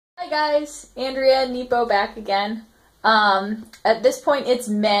guys, Andrea Nepo back again. At this point it's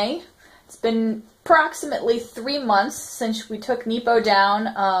May. It's been approximately 3 months since we took Nepo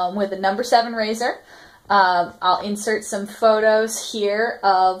down with a number 7 razor. I'll insert some photos here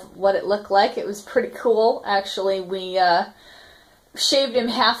of what it looked like. It was pretty cool, actually. We shaved him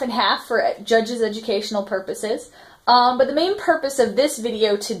half and half for Judge's educational purposes. But the main purpose of this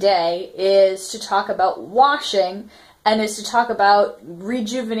video today is to talk about washing and is to talk about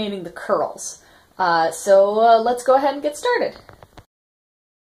rejuvenating the curls. So let's go ahead and get started.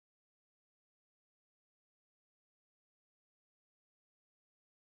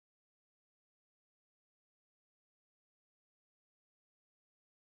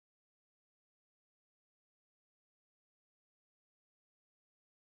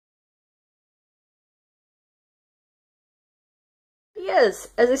 Yes,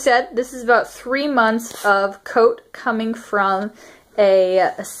 as I said, this is about 3 months of coat coming from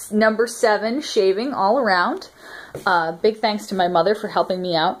a number 7 shaving all around. Big thanks to my mother for helping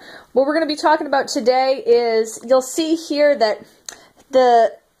me out. What we're going to be talking about today is, you'll see here that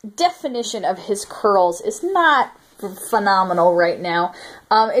the definition of his curls is not phenomenal right now.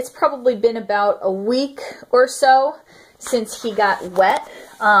 It's probably been about a week or so since he got wet,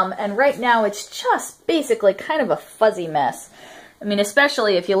 and right now it's just basically kind of a fuzzy mess. I mean,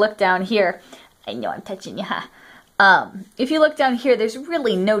 especially if you look down here. I know I'm touching you, huh? If you look down here, there's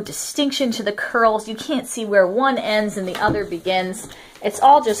really no distinction to the curls. You can't see where one ends and the other begins. It's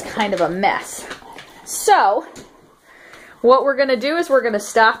all just kind of a mess. So, what we're going to do is we're going to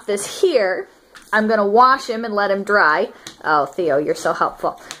stop this here. I'm going to wash him and let him dry. Oh, Theo, you're so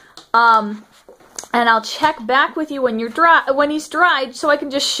helpful. And I'll check back with you when he's dried, so I can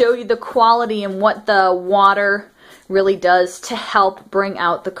just show you the quality and what the water really does to help bring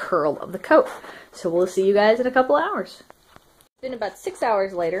out the curl of the coat. So we'll see you guys in a couple hours. It's been about 6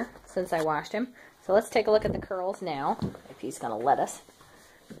 hours later since I washed him. So let's take a look at the curls now, if he's going to let us.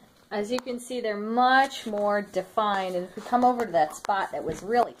 As you can see, they're much more defined. And if we come over to that spot that was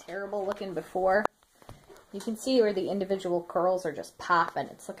really terrible looking before, you can see where the individual curls are just popping.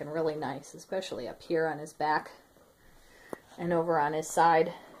 It's looking really nice, especially up here on his back and over on his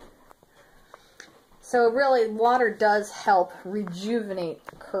side. So really, water does help rejuvenate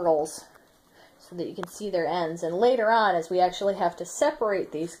the curls so that you can see their ends. And later on, as we actually have to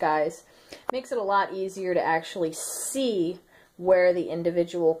separate these guys, it makes it a lot easier to actually see where the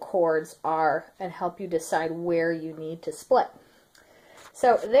individual cords are and help you decide where you need to split.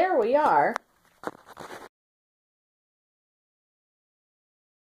 So there we are.